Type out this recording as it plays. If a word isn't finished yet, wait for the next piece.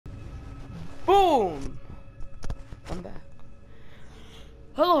Boom! I'm back.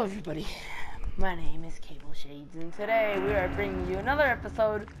 Hello everybody, my name is Cable Shades and today we are bringing you another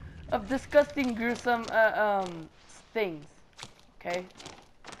episode of disgusting, gruesome things. Okay?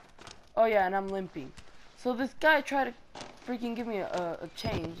 Oh yeah, and I'm limping. So this guy tried to freaking give me a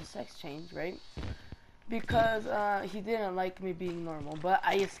sex change, right? Because he didn't like me being normal, but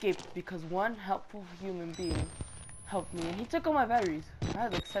I escaped because one helpful human being helped me and he took all my batteries. I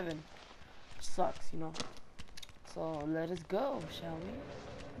had like 7. Which sucks, you know. So let us go, shall we?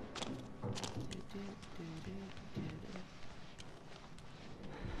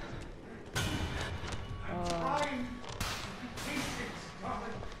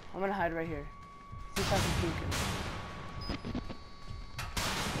 I'm gonna hide right here. See if I can juke him.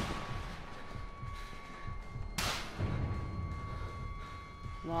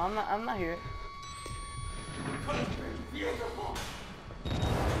 No, I'm not here.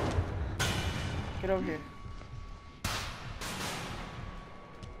 Get over here.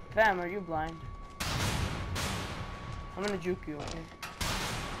 Fam, are you blind? I'm gonna juke you, okay?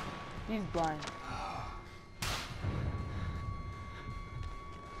 He's blind.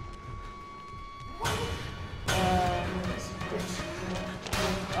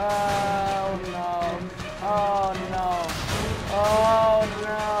 Oh no. Oh no. Oh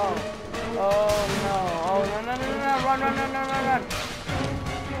no. Oh no. Oh no no no no. Run run run run run run.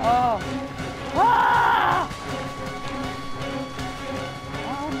 Oh. Ah!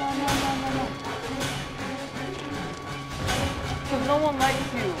 Oh no no no no no. Cause no one likes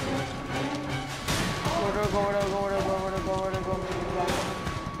you. Where to go, where to go, where to go, where to go, where to go, where to go.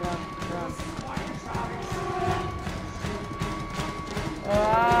 Run, run.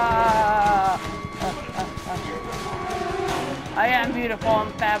 I am beautiful,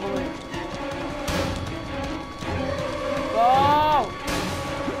 I'm fabulous. Go!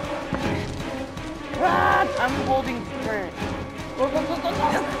 Run! I'm holding sprint. Go, go, go, go, go!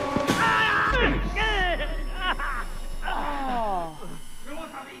 Oh. You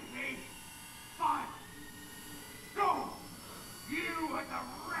want to leave me? Fine. Go! You and the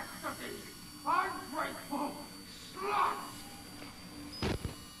rest of these ungrateful sluts!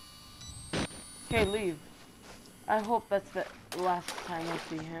 Okay, leave. I hope that's the last time I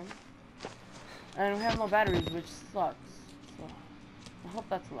see him. And we have no batteries, which sucks. So, I hope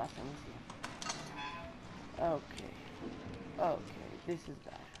that's the last time we see him. Okay. Okay, this is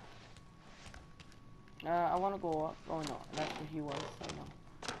bad. I want to go up. Oh no, that's where he was. So no,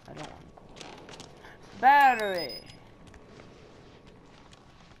 I don't want to go up. Battery!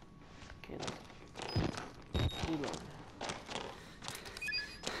 Okay, let's reload.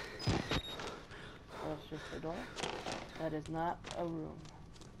 That's just a door. That is not a room.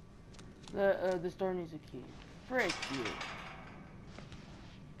 This door needs a key. Freak you.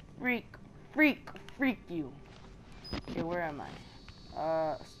 Freak you. Okay, where am I?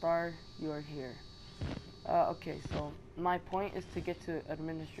 Star, you are here. Okay, so my point is to get to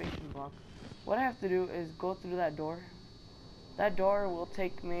administration block. What I have to do is go through that door. That door will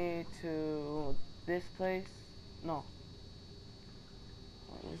take me to this place. No.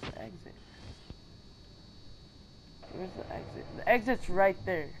 Where's the exit? Where's the exit? The exit's right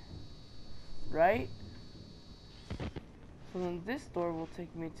there. Right? So then this door will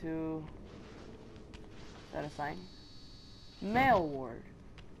take me to... Is that a sign? Mail ward.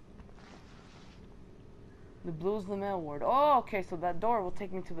 The blue's the mail ward. Oh, okay, so that door will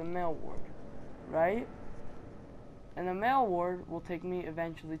take me to the mail ward. Right? And the mail ward will take me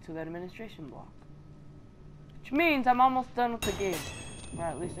eventually to the administration block. Which means I'm almost done with the game. Or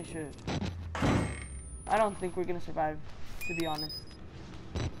at least I should. I don't think we're gonna survive, to be honest.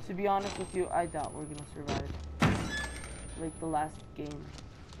 To be honest with you, I doubt we're gonna survive. Like the last game,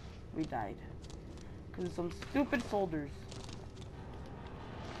 we died. Because of some stupid soldiers.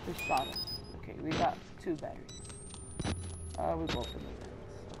 They shot us. Okay, we got 2 batteries. We both in the vents.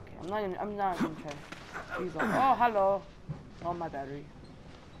 Okay, I'm not gonna try to use all. Oh, hello. Oh, my battery.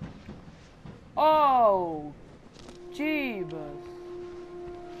 Oh, Jeebus.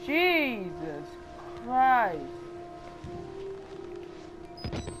 Jesus Christ.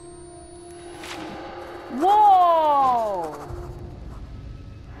 Whoa!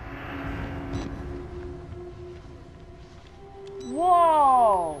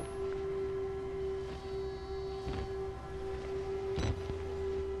 Whoa!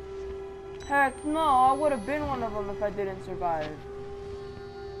 Heck no, I would have been one of them if I didn't survive.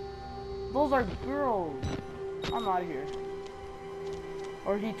 Those are girls. I'm out of here.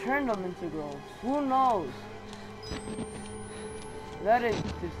 Or he turned them into girls. Who knows? That is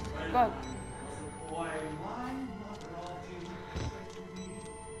disgusting. Why, my mother brought you to me.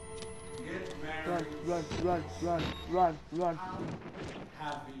 Get Run, run, run, run, run, run.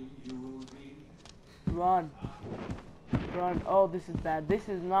 Happy you will be. Run. Run. Oh, this is bad. This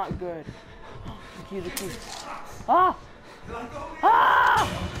is not good. The key, the key. Ah! Ah!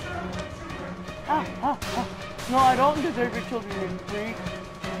 Ah, ah, ah. No, I don't deserve your children, you freak.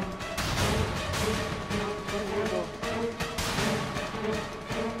 Where did you go?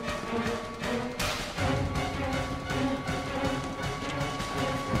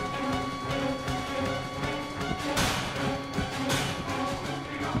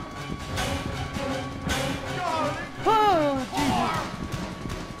 Oh, Jesus.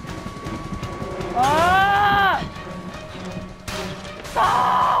 Ah!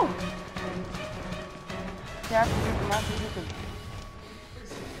 No! You have to do them, I have to do them.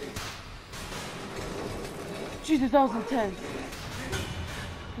 Jesus, that was intense.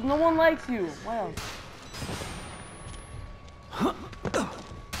 'Cause no one likes you. Wow.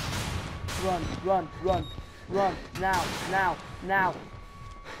 Run, run, run, run. Now, now, now.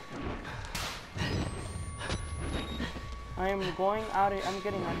 I am going out of, I'm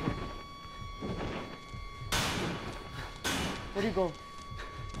getting out of here. Where'd he go?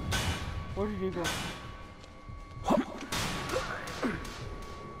 Where did he go?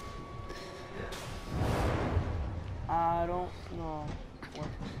 I don't know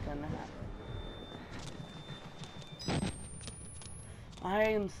what's gonna happen. I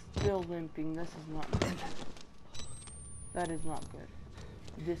am still limping. This is not good. That is not good.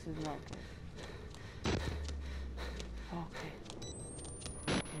 This is not good. Okay.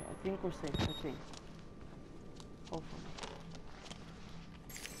 Okay, I think we're safe. I think. Hopefully.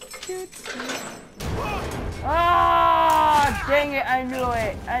 Ah! Dang it! I knew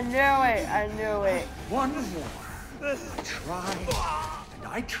it! I knew it! I knew it! One more. I tried, and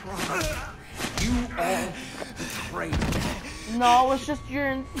I tried. You all betrayed me. No, it's just you're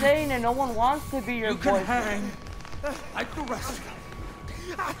insane and no one wants to be your You can boyfriend. hang like the rest of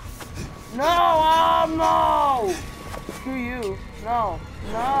them. No! No! Screw you. No.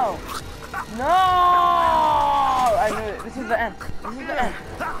 No. No! I knew it. This is the end. This is the end.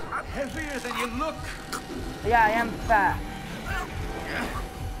 Heavier than you look. Yeah, I am fat.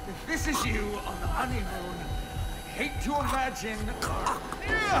 If this is you on the honeymoon, I hate to imagine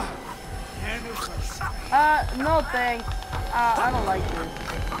our anniversary. No thanks. I don't like this.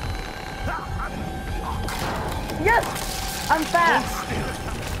 Yes! I'm fat!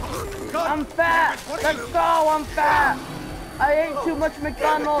 I'm fat! Let's go! I'm fat! I ate too much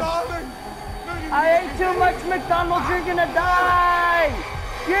McDonald's! I ate too much McDonald's! You're gonna die!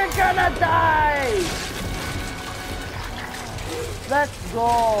 You're gonna die! Let's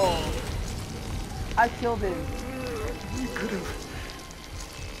go! I killed him. You could have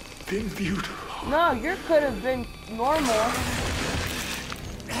been beautiful. No, you could have been normal.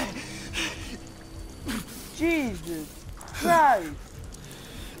 Jesus Christ.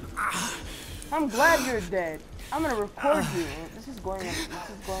 I'm glad you're dead. I'm gonna record you. This is going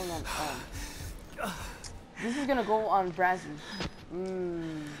on. This is gonna go on Brazzers.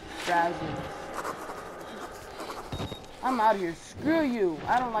 Brazzers. I'm out of here. Screw you.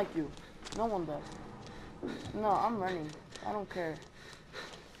 I don't like you. No one does. No, I'm running. I don't care.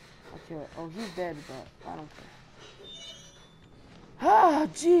 Okay. Oh, he's dead, but I don't care. Ah,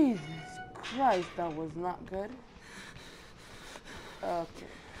 Jesus Christ, that was not good. Okay.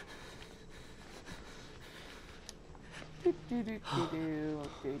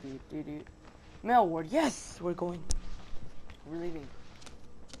 Mail ward. Yes, we're going. We're leaving.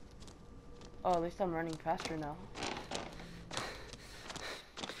 Oh, at least I'm running faster now.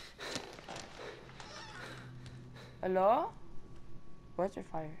 Hello? Where's your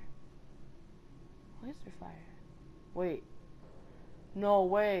fire? Where's your fire? Wait. No,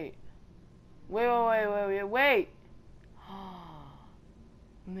 wait. Wait.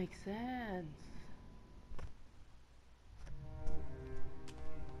 Makes sense.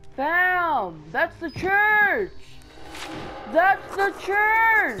 Bam! That's the church! That's the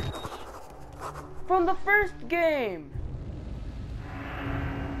church! From the first game!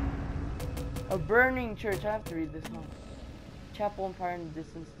 A burning church. I have to read this one. Chapel and fire in the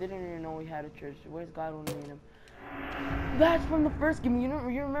distance. Didn't even know we had a church. Where's God when we need him? That's from the first game. You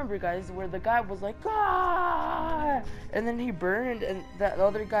remember, guys, where the guy was like, ah! And then he burned, and that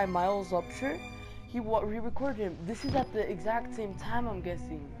other guy, Miles Upshur, he recorded him. This is at the exact same time, I'm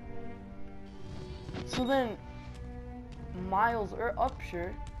guessing. So then, Miles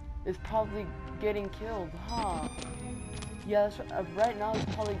Upshur is probably getting killed, huh? Yeah, that's right. Right now he's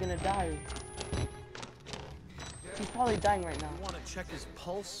probably gonna die. He's probably dying right now. You want to check his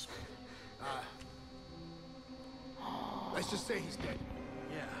pulse? Let's just say he's dead.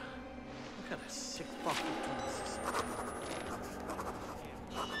 Yeah. What a sick fucking piece.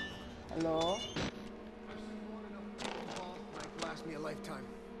 Hello? Might last me a lifetime.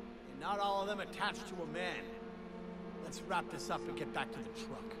 And not all of them attached to a man. Let's wrap this up and get back to the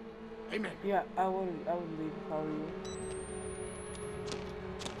truck. Amen. Yeah, I would leave if I were you.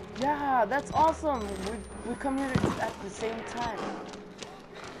 Yeah, that's awesome. We come here at the same time.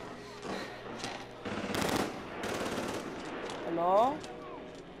 Hello?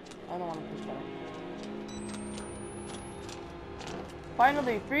 I don't want to push that.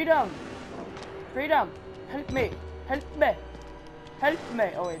 Finally, freedom! Freedom! Help me! Help me! Help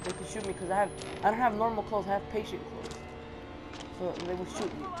me! Oh wait, they can shoot me because I don't have normal clothes. I have patient clothes. So they will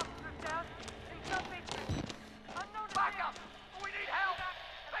shoot me. Back up! We need help!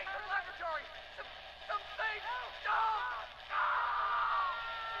 Basement laboratory! Some things!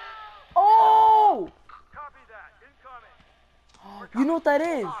 Oh! Copy that. Incoming. You know what that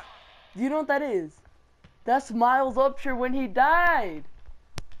is? Do you know what that is? That's Miles Upshur when he died.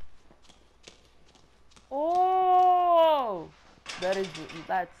 Oh!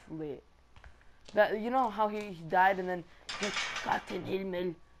 That's lit. That, you know how he died and then he's like, Gotten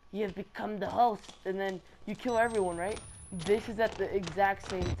Himmel, you have become the host, and then you kill everyone, right? This is at the exact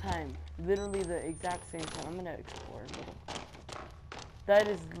same time. Literally the exact same time. I'm gonna explore a little. That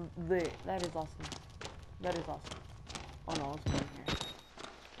is lit. That is awesome. That is awesome. Oh no, it's going here.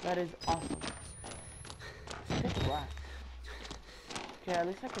 That is awesome. It's pitch black. Okay, at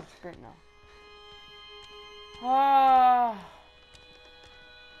least I can sprint now. Ah.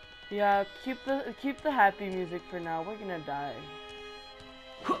 Yeah, keep the happy music for now. We're gonna die.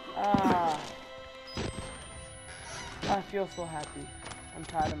 Ah. I feel so happy. I'm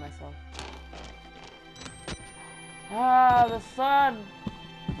proud of myself. Ah, the sun!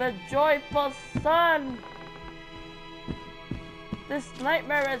 The joyful sun! This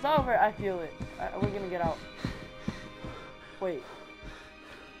nightmare is over. I feel it. We're gonna get out. Wait.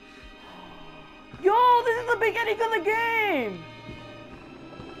 Yo, this is the beginning of the game!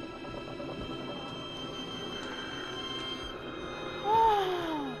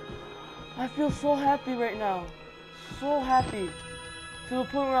 I feel so happy right now. So happy. To the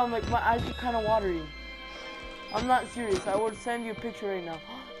point where I'm like, my eyes are kind of watery. I'm not serious. I would send you a picture right now.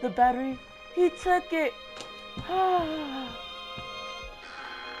 The battery, he took it.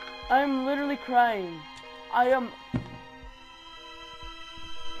 I'm literally crying. I am.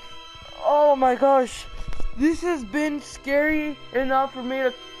 Oh my gosh. This has been scary enough for me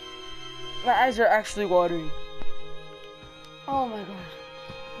to. My eyes are actually watering. Oh my gosh.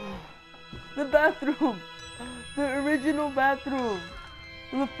 The bathroom. The original bathroom.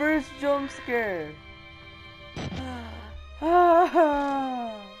 The first jump scare.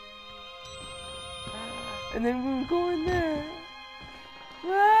 And then we would go in there.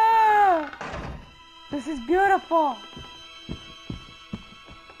 This is beautiful.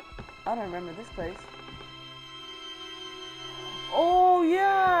 I don't remember this place. Oh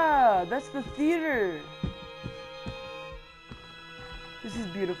yeah, that's the theater. This is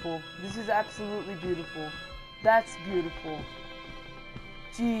beautiful. This is absolutely beautiful. That's beautiful.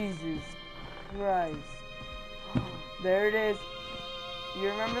 Jesus Christ. There it is. You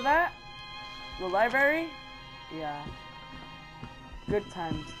remember that? The library? Yeah. Good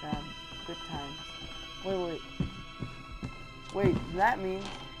times, fam. Good times. Wait. Wait, that means...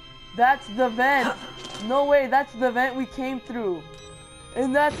 That's the vent! No way, that's the vent we came through.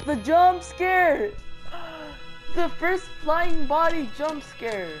 And that's the jump scare! The first flying body jump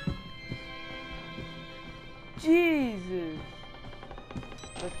scare. Jesus.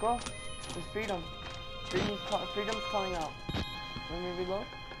 Let's go. There's freedom. Freedom's calling out. Let me reload.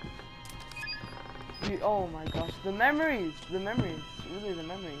 Oh my gosh. The memories. Really the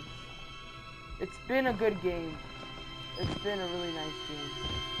memories. It's been a good game. It's been a really nice game.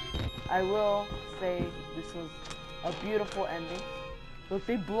 I will say this was a beautiful ending. But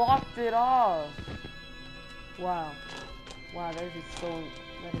they blocked it off. Wow. Wow, that is so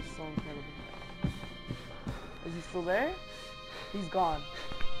incredible. Is he still there? He's gone.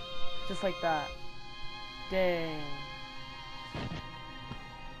 Just like that. Dang.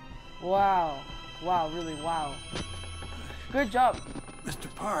 Wow. Wow, really, wow. Good job. Mr.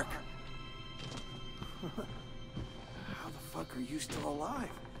 Park. How the fuck are you still alive?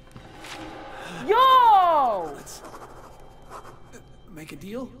 Yo! Let's make a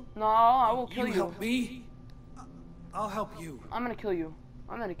deal? No, I will kill you. You help me, I'll help you. I'm gonna kill you.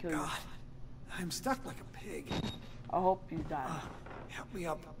 God, I'm stuck like a pig. I hope you die. Help me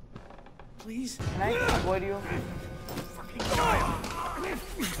up, please. Can I avoid you? Fucking die.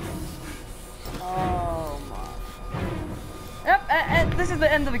 Oh my. Yep, and this is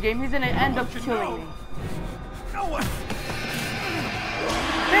the end of the game. He's gonna end up killing me. No one.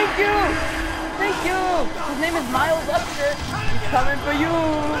 Thank you! Thank you! His name is Miles Upshur. He's coming for you!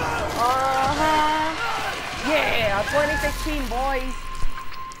 Yeah, 2016, boys!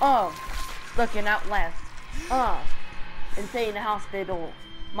 Stuck in Outlast. Insane hospital.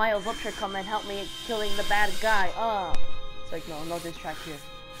 Miles Upshur, come and help me killing the bad guy. It's like, no diss track here.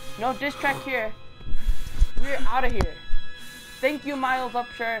 No diss track here. We're out of here. Thank you, Miles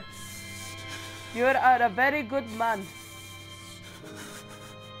Upshur. You're a very good man.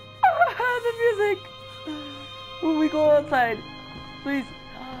 The music. When we go outside, please.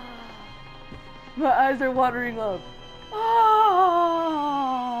 My eyes are watering up.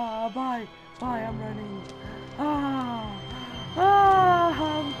 Bye. I'm running.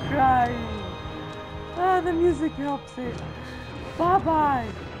 I'm crying. The music helps it. Bye.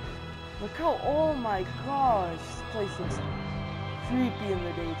 Look how, oh my gosh, this place looks creepy in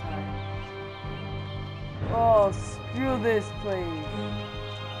the daytime. Oh, screw this place.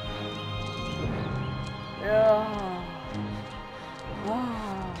 Yeah.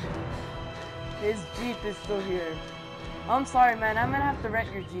 His Jeep is still here. I'm sorry, man. I'm gonna have to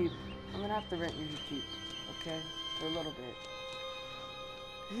rent your Jeep. Okay? For a little bit.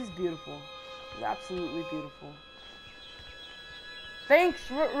 This is beautiful. It's absolutely beautiful. Thanks,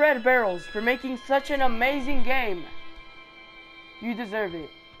 Red Barrels, for making such an amazing game. You deserve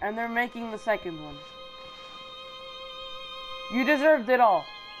it. And they're making the second one. You deserved it all.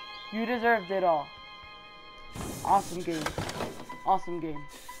 Awesome game.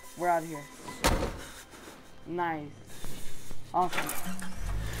 We're out of here. Nice. Awesome.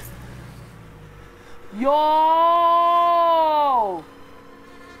 Yo!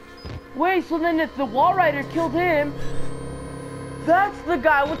 Wait, so then if the Wall Rider killed him, that's the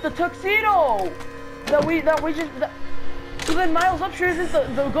guy with the tuxedo that we just. So then Miles Upshur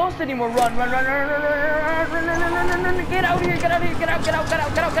isn't the ghost anymore. Run! Get out here! Get out!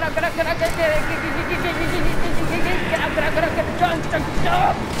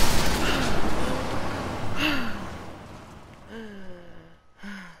 Jump!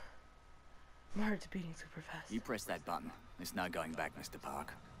 My heart's beating super fast. You press that button. There's no going back, Mr.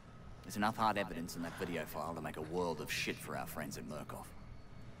 Park. There's enough hard evidence in that video file to make a world of shit for our friends at Murkoff.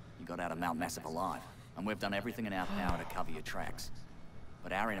 You got out of Mount Massive alive, and we've done everything in our power to cover your tracks.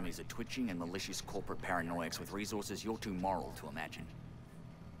 But our enemies are twitching and malicious corporate paranoics with resources you're too moral to imagine.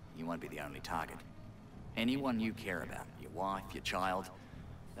 You won't be the only target. Anyone you care about, your wife, your child,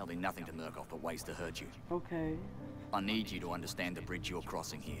 there'll be nothing to Murkoff but ways to hurt you. Okay. I need you to understand the bridge you're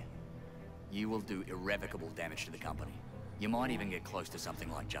crossing here. You will do irrevocable damage to the company. You might even get close to something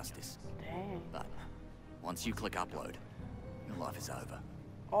like justice. Dang. But once you click upload, your life is over.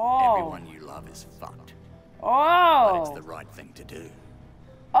 Oh. Everyone you love is fucked. Oh. But it's the right thing to do.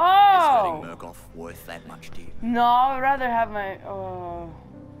 Oh. Is hurting Murkoff worth that much to you? No, I'd rather have my.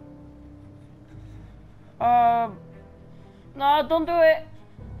 No, don't do it.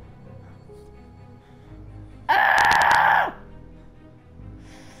 Ah!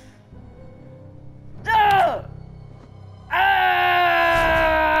 Ah!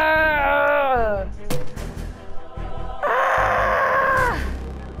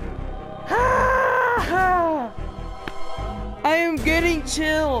 I am getting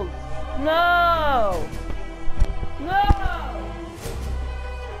chills. No.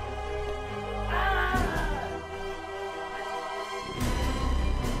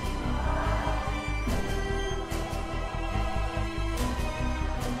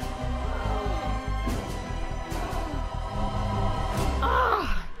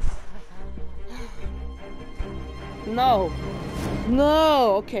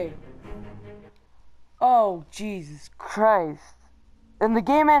 No, okay. Oh, Jesus Christ. And the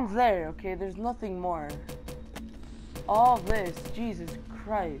game ends there, okay? There's nothing more. All this, Jesus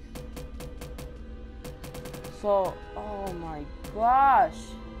Christ. So, oh my gosh.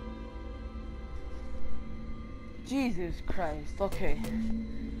 Jesus Christ, okay.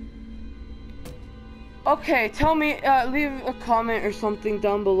 Okay, tell me, leave a comment or something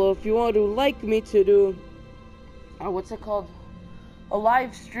down below if you want to like me to do, what's it called? A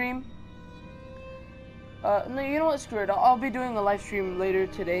live stream. No, you know what, screw it. I'll be doing a live stream later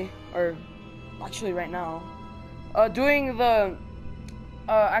today, or actually right now. Doing the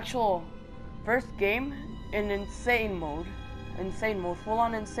actual first game in insane mode, full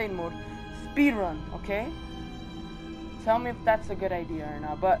on insane mode, speedrun, okay? Tell me if that's a good idea or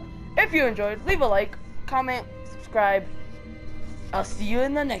not. But if you enjoyed, leave a like, comment, subscribe. I'll see you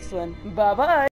in the next one. Bye bye.